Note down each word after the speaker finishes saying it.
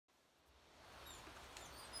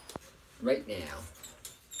Right now,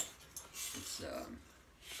 it's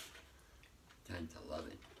 10 to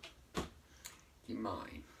 11. Keep in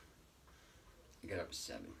mind, I got up at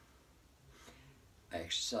 7. I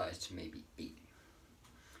exercised to maybe 8.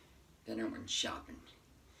 Then I went shopping,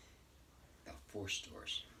 about 4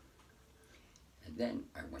 stores. And then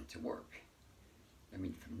I went to work. I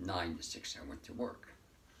mean, from 9 to 6 I went to work.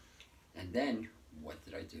 And then, what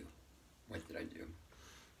did I do?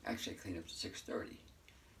 Actually, I cleaned up to 6:30.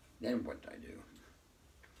 Then what did I do?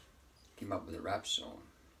 Came up with a rap song,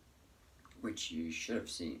 which you should have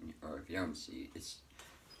seen, or if you haven't seen it, it's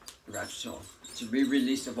a rap song. It's a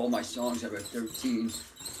re-release of all my songs. I wrote 13.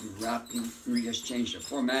 I'm rapping. We just changed the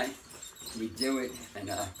format. We do it,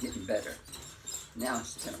 and getting better. Now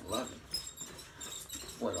it's 10:11.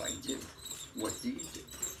 What do? What do you do?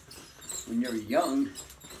 When you're young,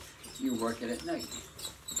 you work it at night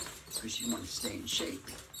because you want to stay in shape.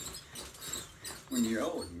 When you're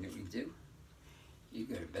old, you know what you do? You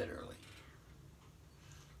go to bed early.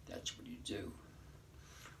 That's what you do.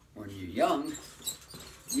 When you're young,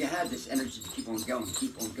 you have this energy to keep on going,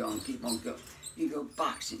 keep on going, keep on going. You go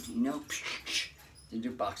boxing, you know? Didn't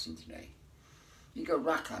do boxing today. You go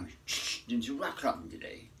rock climbing. Didn't do rock climbing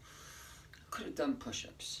today. I could have done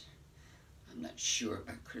push-ups. I'm not sure if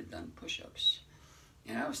I could have done push-ups.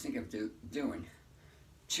 And I was thinking of doing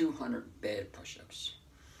 200 bad push-ups.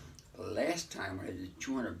 The last time when I did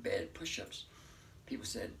 200 bad push-ups, people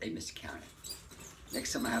said they miscounted.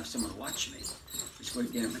 Next time I have someone watch me, just going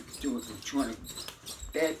to get them to do it with 200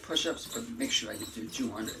 bad push-ups, but make sure I get to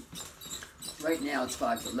 200. Right now it's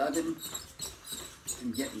 5 to 11.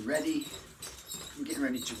 I'm getting ready. I'm getting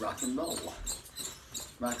ready to rock and roll.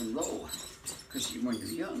 Rock and roll. Because when you're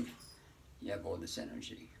young, you have all this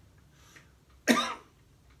energy.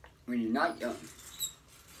 When you're not young,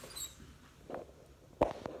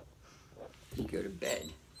 you go to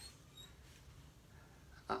bed.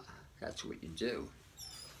 That's what you do.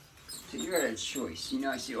 So you're at a choice. You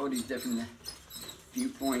know, I see all these different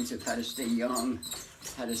viewpoints of how to stay young,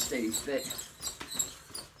 how to stay fit.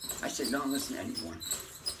 I said, don't listen to anyone.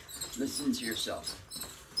 Listen to yourself.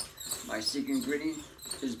 My secret ingredient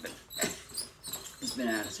is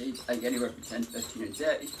bananas. I get anywhere from 10 to 15 a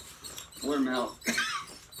day. Watermelon,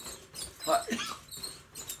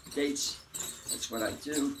 dates. That's what I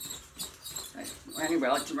do. Anyway,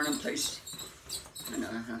 I like to run in place. I know,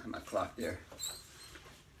 I have my clock there.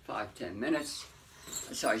 5-10 minutes.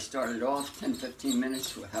 That's how I started off. 10-15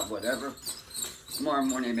 minutes. We'll have whatever. Tomorrow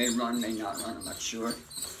morning I may run, may not run. I'm not sure.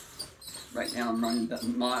 Right now I'm running about a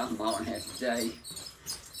mile and a half a day.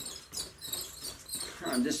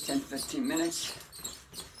 Around this 10-15 minutes.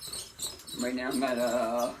 Right now I'm at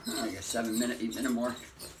I guess 8 minute mark.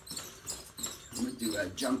 I'm gonna do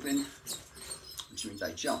jumping, which means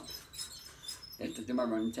I jump. After I do my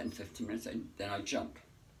running 10-15 minutes, then I jump.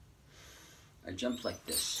 I jump like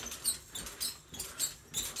this.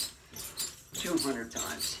 200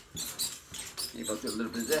 times. Maybe I'll do a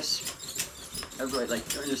little bit of this. Everybody like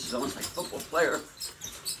doing this is almost like a football player.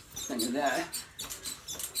 Think of that.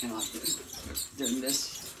 And I'll do doing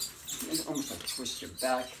this. It's almost like twist your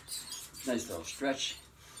back. Nice little stretch.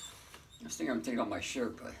 I was thinking I'm taking off my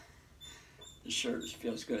shirt, but the shirt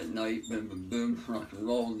feels good at night. Boom, boom, boom. Rock and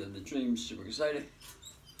roll. Live the dream. Super excited.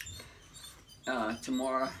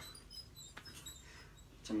 Tomorrow.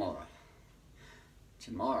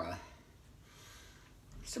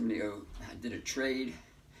 Somebody I did a trade.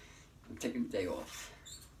 I'm taking the day off.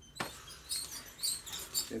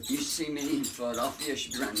 So if you see me in Philadelphia, I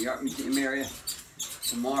should be around the Art Museum area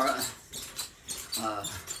tomorrow.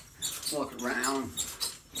 Walk around.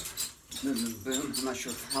 Boom, boom, boom. I'm not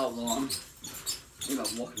sure for how long. Maybe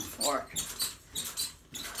I'll walk in the park.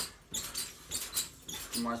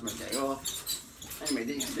 Tomorrow's my day off. Anyway, I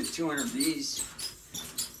did 200 of these.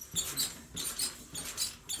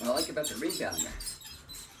 What I like about the rebounder,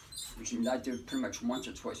 which I do pretty much once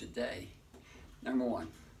or twice a day. Number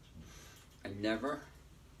one, I never,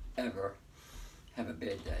 ever have a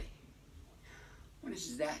bad day. What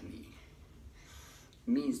does that mean?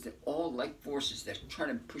 It means that all life forces that try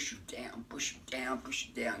to push you down,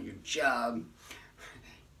 your job,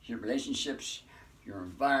 your relationships, your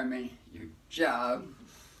environment, your job,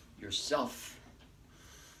 your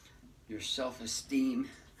self-esteem,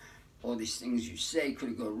 all these things you say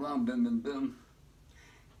could go wrong, boom, boom, boom.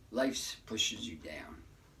 Life pushes you down.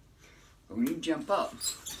 But when you jump up,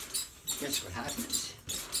 guess what happens?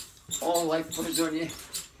 All life pushes on you,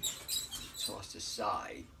 tossed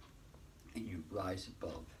aside, and you rise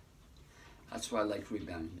above. That's why I like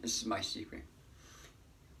rebounding. This is my secret.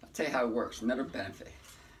 I'll tell you how it works. Another benefit.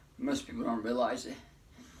 Most people don't realize it.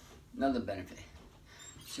 Another benefit.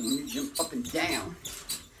 So when you jump up and down,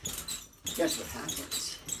 guess what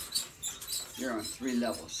happens? You're on 3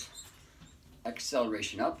 levels.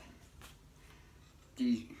 Acceleration up,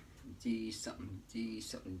 D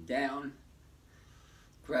something down,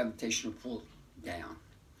 gravitational pull down.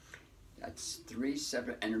 That's 3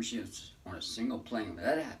 separate energies on a single plane. When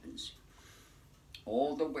that happens,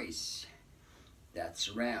 all the waste that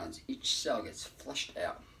surrounds each cell gets flushed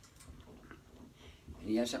out. And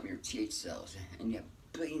you have something in your TH cells, and you have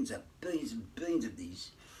billions and billions of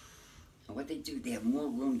these. And what they do, they have more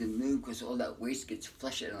room to move because all that waste gets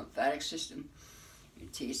flushed out in the lymphatic system. Your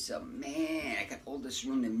TH cell, man, I got all this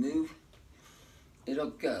room to move. It'll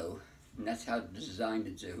go, and that's how it's designed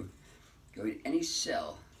to do. Go to any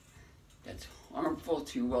cell that's harmful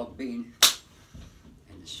to your well-being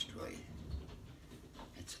and destroy it.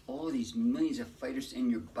 It's all these millions of fighters in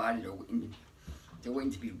your body. They're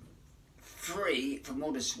waiting to be free from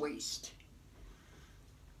all this waste.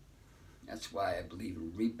 That's why I believe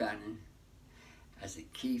in rebounding as a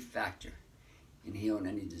key factor in healing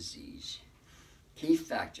any disease. Key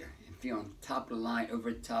factor in feeling top of the line,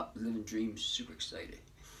 over the top, living dreams, super excited.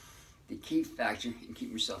 The key factor in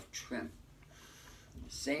keeping yourself trim.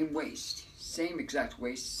 Same waist, same exact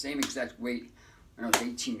waist, same exact weight when I was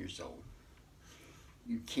 18 years old.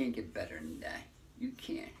 You can't get better than that. You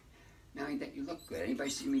can't. Not only that, you look good. Anybody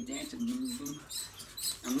see me dancing?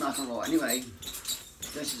 I'm not gonna roll. Anyway,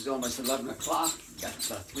 this is almost 11 o'clock. Got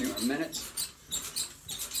about 3 more minutes.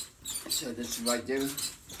 So this is what I do.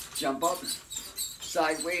 Jump up,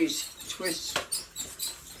 sideways, twist.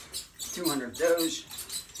 200 of those.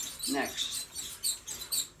 Next.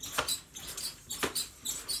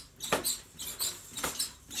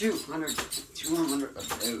 Two hundred of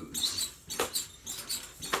those.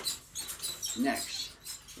 Next,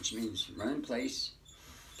 which means run in place,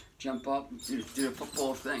 jump up, do the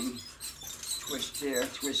football thing, twist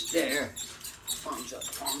there, arms up,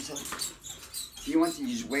 arms up. If you want to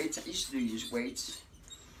use weights, I used to use weights,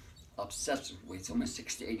 obsessive weights, almost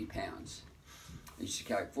 60 to 80 pounds. I used to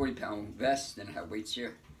carry a 40-pound vest, then I had weights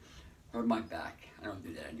here, hurt my back. I don't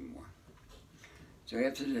do that anymore. So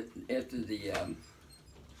after the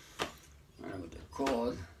I don't know what they're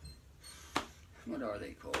called. What are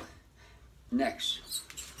they called? Next,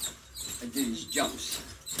 I do these jumps.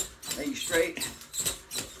 Leg straight,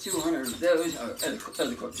 200 of those. Oh, they're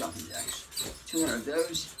called jumping jacks. 200 of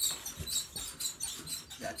those.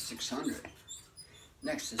 That's 600.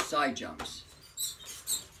 Next, the side jumps.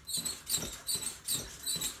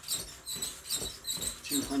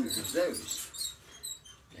 200 of those.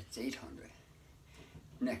 That's 800.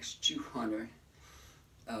 Next, 200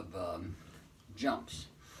 of jumps,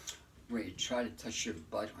 where you try to touch your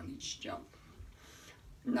butt on each jump.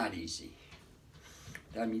 Not easy.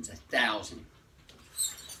 That means 1,000.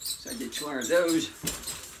 So I did 200 of those.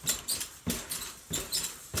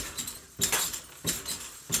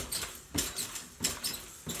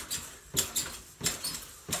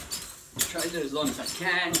 Try to do it as long as I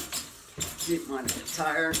can. Keep mine a bit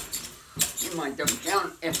tired. You might double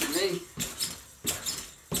count after me.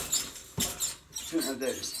 200 of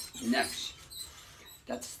those. Next,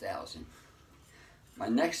 that's 1,000. My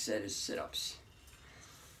next set is sit-ups.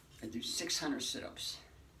 I do 600 sit-ups.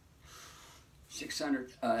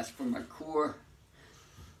 600, that's for my core.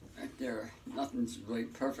 Right there, nothing's really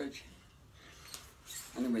perfect.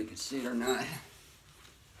 I don't know if you can see it or not.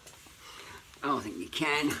 I don't think you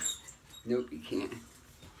can. Nope, you can't.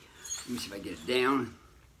 Let me see if I get it down.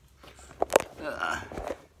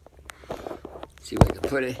 See where I can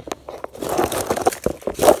put it.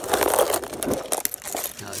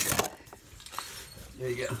 Okay. There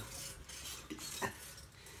you go.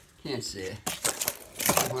 Can't see it.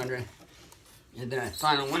 200. And then a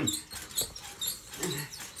final one.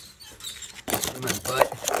 My butt.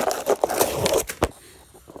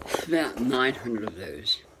 About 900 of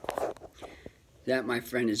those. That, my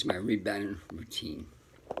friend, is my rebounding routine.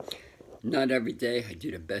 Not every day. I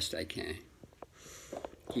do the best I can.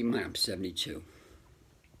 Keep in mind, I'm 72.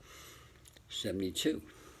 72.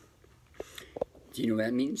 Do you know what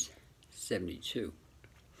that means? 72.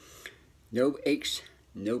 No aches,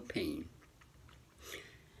 no pain.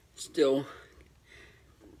 Still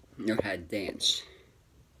know how to dance.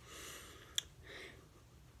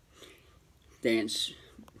 Dance,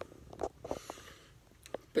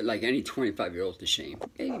 but like any 25-year-old to shame.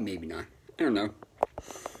 Maybe, maybe not. I don't know.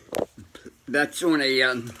 That's on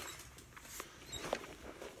a,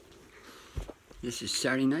 this is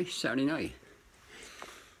Saturday night.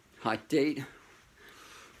 Hot date,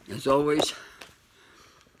 as always,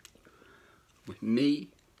 with me,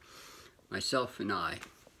 myself, and I.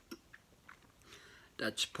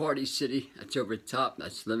 That's Party City. That's over the top.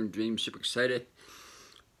 That's Living Dream. Super excited.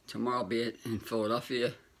 Tomorrow I'll be in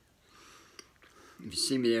Philadelphia. If you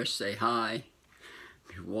see me there, say hi.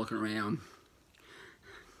 If you're walking around.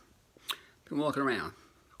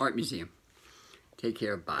 Art Museum. Take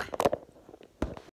care. Bye.